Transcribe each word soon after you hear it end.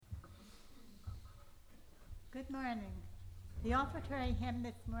Good morning. The offertory hymn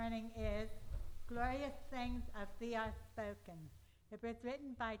this morning is Glorious Things of Thee Are Spoken. It was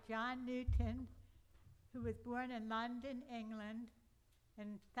written by John Newton, who was born in London, England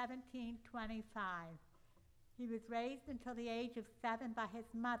in 1725. He was raised until the age of 7 by his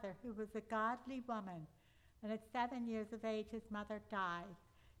mother, who was a godly woman, and at 7 years of age his mother died.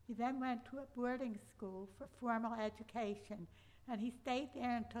 He then went to a boarding school for formal education, and he stayed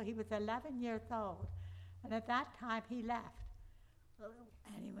there until he was 11 years old. And at that time he left,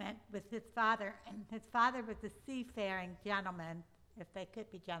 and he went with his father, and his father was a seafaring gentleman, if they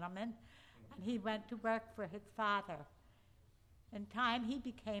could be gentlemen, and he went to work for his father. In time he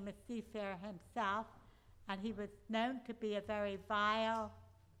became a seafarer himself, and he was known to be a very vile,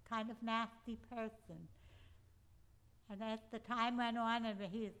 kind of nasty person. And as the time went on, and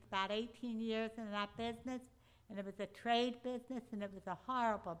he was about 18 years in that business, and it was a trade business, and it was a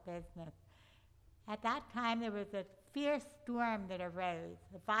horrible business. At that time, there was a fierce storm that arose,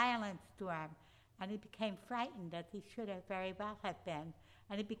 a violent storm, and he became frightened, as he should have very well have been,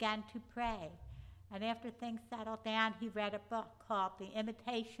 and he began to pray. And after things settled down, he read a book called The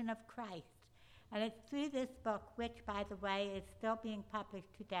Imitation of Christ. And it's through this book, which, by the way, is still being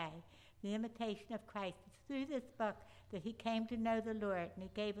published today, The Imitation of Christ. It's through this book that he came to know the Lord, and he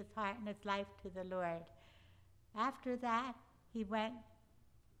gave his heart and his life to the Lord. After that, he went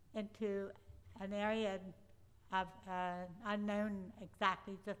into an area of unknown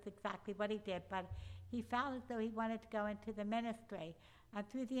just exactly what he did, but he felt as though he wanted to go into the ministry. And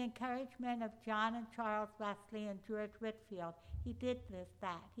through the encouragement of John and Charles Wesley and George Whitefield, he did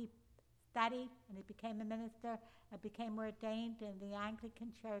that. He studied, and he became a minister and became ordained in the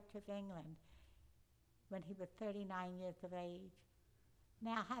Anglican Church of England when he was 39 years of age.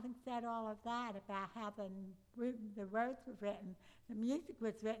 Now, having said all of that about how the words were written, the music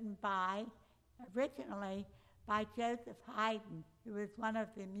was written originally by Joseph Haydn, who was one of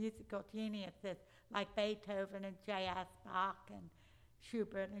the musical geniuses like Beethoven and J.S. Bach and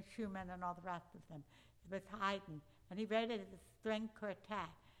Schubert and Schumann and all the rest of them. It was Haydn, and he wrote it as a string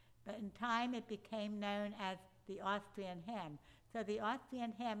quartet. But in time it became known as the Austrian hymn. So the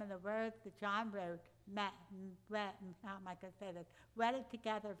Austrian hymn and the words that John wrote wedded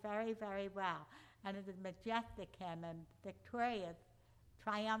together very, very well. And it is a majestic hymn and victorious,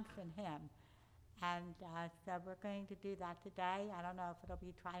 triumphant hymn. And so we're going to do that today. I don't know if it'll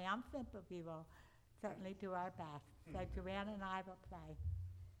be triumphant, but we will certainly do our best. So Joanne and I will play.